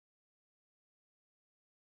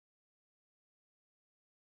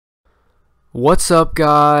What's up,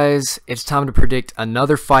 guys? It's time to predict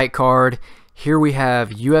another fight card. Here we have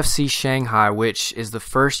UFC Shanghai, which is the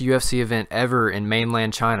first UFC event ever in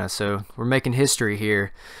mainland China, so we're making history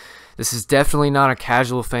here. This is definitely not a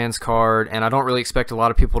casual fans card, and I don't really expect a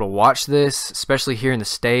lot of people to watch this, especially here in the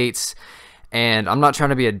States. And I'm not trying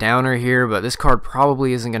to be a downer here, but this card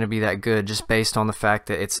probably isn't going to be that good just based on the fact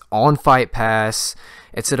that it's on Fight Pass,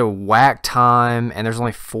 it's at a whack time, and there's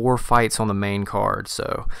only 4 fights on the main card.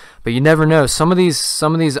 So, but you never know. Some of these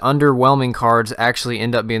underwhelming cards actually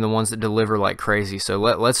end up being the ones that deliver like crazy. So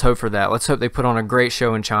let's hope for that. Let's hope they put on a great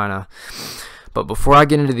show in China. But before I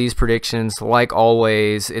get into these predictions, like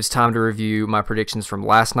always, it's time to review my predictions from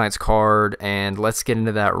last night's card, and let's get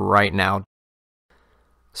into that right now.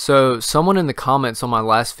 So someone in the comments on my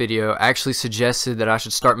last video actually suggested that I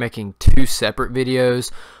should start making 2 separate videos,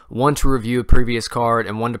 one to review a previous card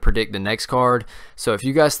and one to predict the next card. So if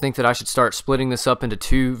you guys think that I should start splitting this up into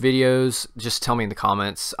 2 videos, just tell me in the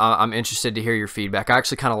comments. I'm interested to hear your feedback. I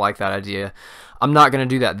actually kind of like that idea. I'm not going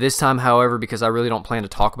to do that this time, however, because I really don't plan to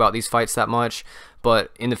talk about these fights that much.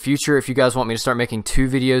 But in the future, if you guys want me to start making 2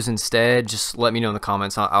 videos instead, just let me know in the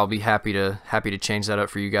comments. I'll be happy to change that up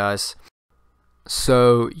for you guys.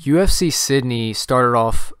 So UFC Sydney started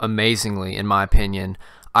off amazingly, in my opinion.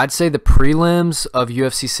 I'd say the prelims of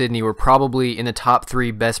UFC Sydney were probably in the top 3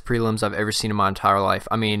 best prelims I've ever seen in my entire life.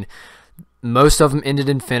 I mean, most of them ended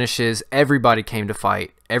in finishes. Everybody came to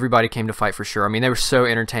fight. Everybody came to fight for sure. I mean, they were so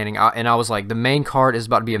entertaining. And I was like, the main card is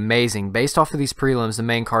about to be amazing. Based off of these prelims, the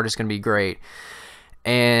main card is going to be great.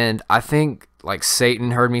 And I think like Satan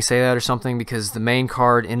heard me say that or something, because the main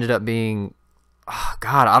card ended up being, oh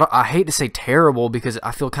God, I hate to say terrible because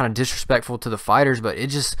I feel kind of disrespectful to the fighters, but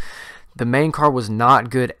the main card was not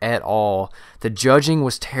good at all. The judging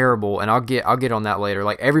was terrible, and I'll get on that later.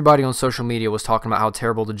 Like, everybody on social media was talking about how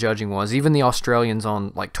terrible the judging was, even the Australians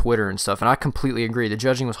on like Twitter and stuff, and I completely agree. The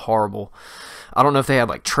judging was horrible. I don't know if they had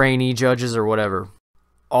like trainee judges or whatever.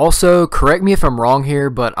 Also, correct me if I'm wrong here,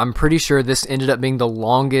 but I'm pretty sure this ended up being the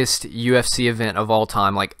longest UFC event of all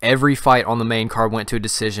time. Like, every fight on the main card went to a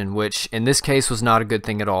decision, which in this case was not a good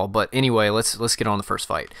thing at all. But anyway, let's get on the first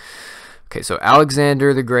fight. Okay, so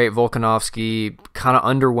Alexander the Great Volkanovski, kind of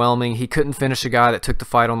underwhelming. He couldn't finish a guy that took the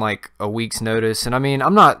fight on like a week's notice. And I mean,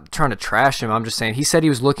 I'm not trying to trash him. I'm just saying he said he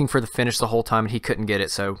was looking for the finish the whole time and he couldn't get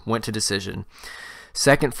it, so went to decision.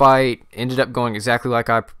 Second fight ended up going exactly like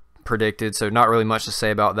I predicted, so not really much to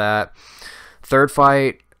say about that. Third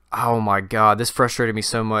fight, oh my God, this frustrated me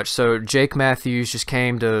so much. So Jake Matthews just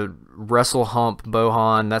came to wrestle hump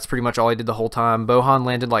Bohan. That's pretty much all he did the whole time. Bohan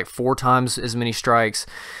landed like 4 times as many strikes,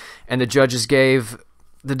 and the judges gave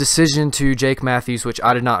the decision to Jake Matthews, which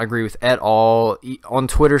I did not agree with at all. On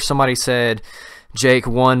Twitter, somebody said Jake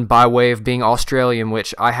won by way of being Australian,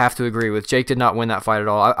 which I have to agree with. Jake did not win that fight at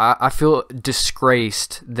all. I feel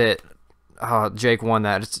disgraced that Jake won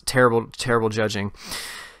that. It's terrible, terrible judging.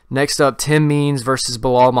 Next up, Tim Means versus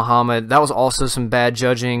Belal Muhammad. That was also some bad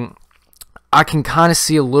judging. I can kind of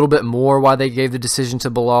see a little bit more why they gave the decision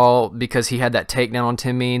to Belal, because he had that takedown on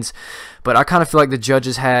Tim Means. But I kind of feel like the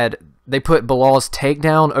judges they put Belal's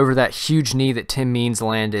takedown over that huge knee that Tim Means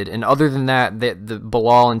landed. And other than that, the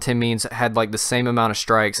Belal and Tim Means had like the same amount of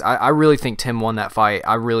strikes. I really think Tim won that fight.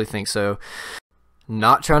 I really think so.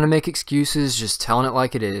 Not trying to make excuses, just telling it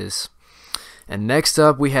like it is. And next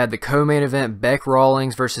up, we had the co-main event, Beck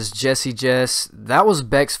Rawlings versus Jessie Jess. That was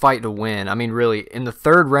Beck's fight to win. I mean, really, in the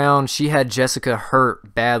 3rd round, she had Jessica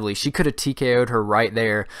hurt badly. She could have TKO'd her right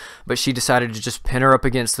there, but she decided to just pin her up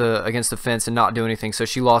against the fence and not do anything, so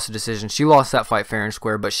she lost the decision. She lost that fight fair and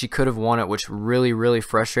square, but she could have won it, which really, really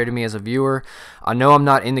frustrated me as a viewer. I know I'm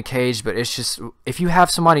not in the cage, but it's just, if you hit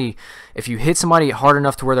somebody hard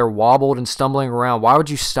enough to where they're wobbled and stumbling around, why would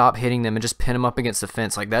you stop hitting them and just pin them up against the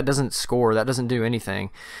fence? Like, that doesn't score. That doesn't do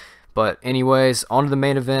anything. But anyways, on to the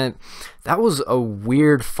main event. That was a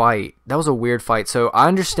weird fight. So I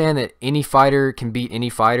understand that any fighter can beat any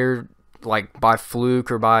fighter, like by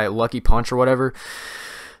fluke or by lucky punch or whatever.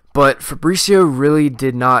 But Fabricio really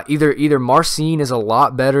did not. Either Marcin is a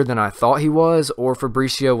lot better than I thought he was, or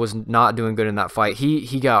Fabricio was not doing good in that fight.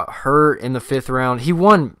 He got hurt in the 5th round. He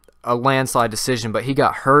won a landslide decision, but he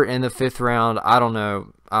got hurt in the 5th round. I don't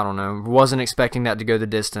know. Wasn't expecting that to go the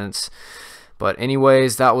distance. But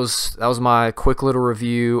anyways, that was my quick little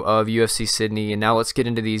review of UFC Sydney, and now let's get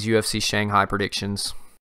into these UFC Shanghai predictions.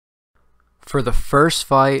 For the first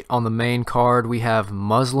fight on the main card, we have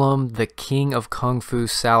Muslim, the King of Kung Fu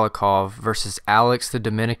Salikhov versus Alex, the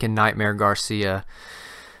Dominican Nightmare Garcia.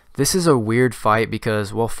 This is a weird fight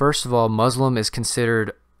because, well, first of all, Muslim is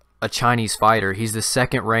considered a Chinese fighter. He's the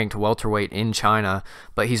 2nd ranked welterweight in China,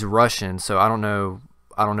 but he's Russian, so I don't know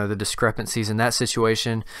I don't know, the discrepancies in that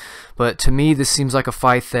situation. But to me, this seems like a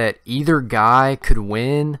fight that either guy could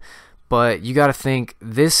win. But you got to think,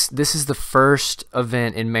 this is the first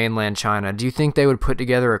event in mainland China. Do you think they would put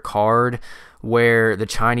together a card where the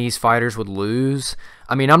Chinese fighters would lose?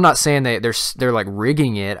 I mean, I'm not saying that they're like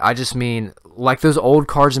rigging it. I just mean like those old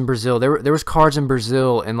cards in Brazil. There was cards in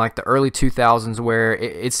Brazil in like the early 2000s where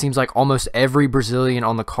it seems like almost every Brazilian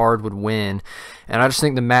on the card would win. And I just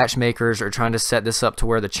think the matchmakers are trying to set this up to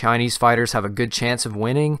where the Chinese fighters have a good chance of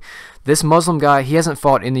winning. This Muslim guy, he hasn't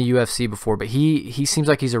fought in the UFC before, but he seems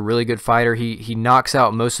like he's a really good fighter. He knocks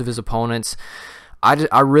out most of his opponents.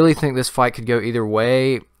 I really think this fight could go either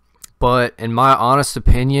way. But in my honest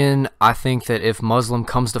opinion, I think that if Muslim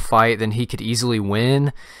comes to fight, then he could easily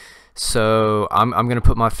win. So I'm going to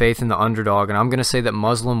put my faith in the underdog, and I'm going to say that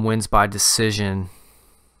Muslim wins by decision.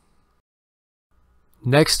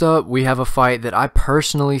 Next up, we have a fight that I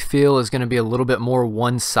personally feel is going to be a little bit more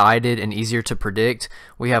one-sided and easier to predict.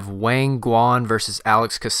 We have Wang Guan versus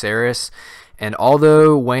Alex Caceres. And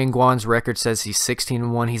although Wang Guan's record says he's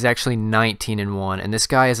 16-1, he's actually 19-1. And this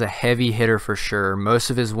guy is a heavy hitter for sure.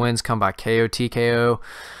 Most of his wins come by KO, TKO.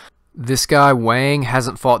 This guy, Wang,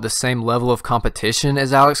 hasn't fought the same level of competition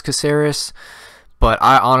as Alex Caceres. But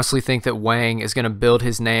I honestly think that Wang is going to build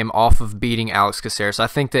his name off of beating Alex Caceres. I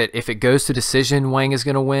think that if it goes to decision, Wang is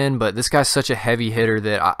going to win. But this guy's such a heavy hitter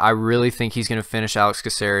that I really think he's going to finish Alex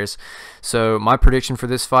Caceres. So my prediction for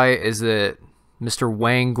this fight is that Mr.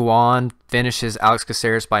 Wang Guan finishes Alex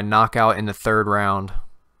Caceres by knockout in the 3rd round.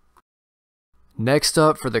 Next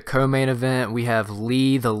up for the co-main event, we have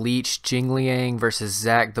Li the Leech Jingliang versus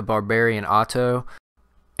Zak the Barbarian Ottow.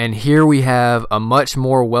 And here we have a much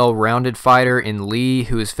more well-rounded fighter in Li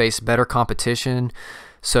who has faced better competition.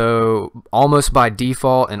 So almost by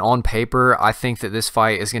default and on paper, I think that this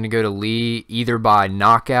fight is going to go to Li either by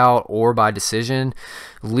knockout or by decision.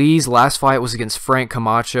 Li's last fight was against Frank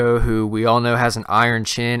Camacho, who we all know has an iron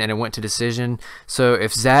chin, and it went to decision. So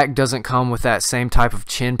if Zak doesn't come with that same type of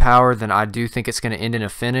chin power, then I do think it's going to end in a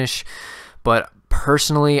finish. But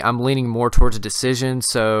personally, I'm leaning more towards a decision.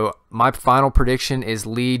 So my final prediction is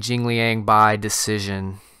Li Jingliang by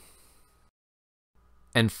decision.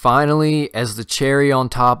 And finally, as the cherry on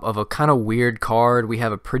top of a kind of weird card, we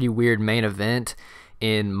have a pretty weird main event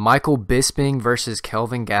in Michael Bisping versus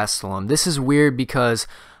Kelvin Gastelum. This is weird because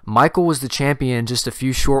Michael was the champion just a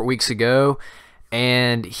few short weeks ago,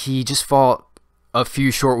 and he just fought a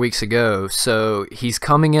few short weeks ago. So he's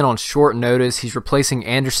coming in on short notice. He's replacing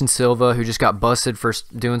Anderson Silva, who just got busted for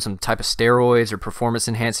doing some type of steroids or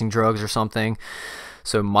performance-enhancing drugs or something.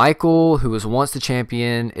 So Michael, who was once the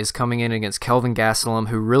champion, is coming in against Kelvin Gastelum,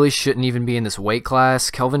 who really shouldn't even be in this weight class.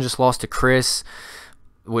 Kelvin just lost to Chris,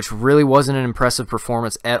 which really wasn't an impressive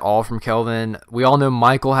performance at all from Kelvin. We all know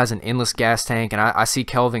Michael has an endless gas tank, and I see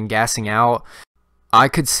Kelvin gassing out. I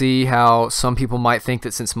could see how some people might think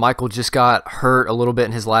that since Michael just got hurt a little bit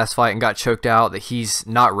in his last fight and got choked out, that he's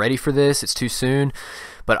not ready for this. It's too soon.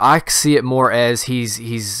 But I see it more as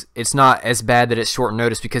it's not as bad that it's short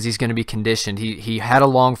notice because he's going to be conditioned. He had a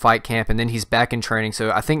long fight camp, and then he's back in training.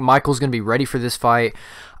 So I think Michael's going to be ready for this fight.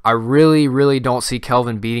 I really don't see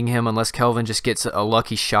Kelvin beating him unless Kelvin just gets a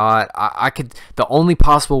lucky shot. The only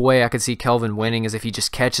possible way I could see Kelvin winning is if he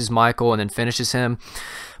just catches Michael and then finishes him.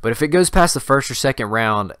 But if it goes past the 1st or 2nd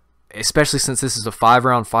round, especially since this is a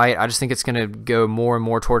 5-round fight, I just think it's going to go more and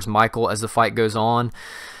more towards Michael as the fight goes on.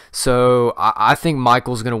 So I think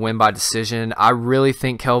Michael's going to win by decision. I really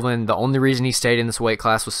think Kelvin, the only reason he stayed in this weight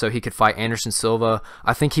class was so he could fight Anderson Silva.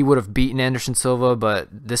 I think he would have beaten Anderson Silva, but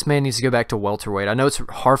this man needs to go back to welterweight. I know it's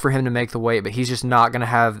hard for him to make the weight, but he's just not going to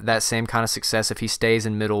have that same kind of success if he stays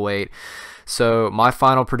in middleweight. So my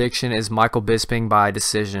final prediction is Michael Bisping by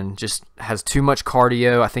decision. Just has too much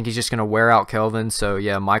cardio. I think he's just going to wear out Kelvin. So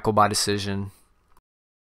yeah, Michael by decision.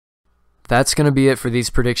 That's going to be it for these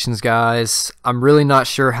predictions, guys. I'm really not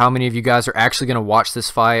sure how many of you guys are actually going to watch this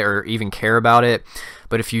fight or even care about it.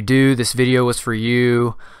 But if you do, this video was for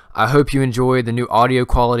you. I hope you enjoyed the new audio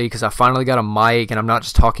quality because I finally got a mic and I'm not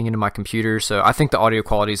just talking into my computer. So I think the audio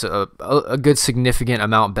quality is a good significant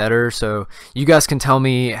amount better. So you guys can tell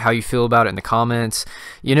me how you feel about it in the comments.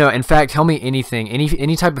 You know, in fact, tell me anything,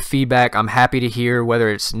 any type of feedback. I'm happy to hear, whether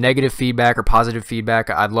it's negative feedback or positive feedback.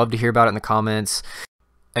 I'd love to hear about it in the comments.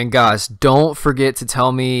 And guys, don't forget to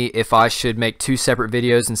tell me if I should make 2 separate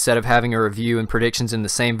videos instead of having a review and predictions in the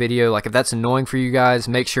same video. Like, if that's annoying for you guys,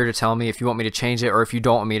 make sure to tell me. If you want me to change it, or if you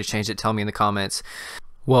don't want me to change it, tell me in the comments.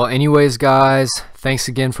 Well, anyways, guys, thanks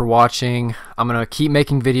again for watching. I'm going to keep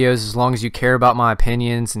making videos as long as you care about my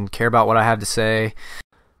opinions and care about what I have to say.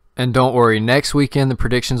 And don't worry, next weekend the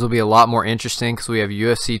predictions will be a lot more interesting because we have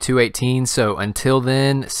UFC 218. So until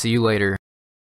then, see you later.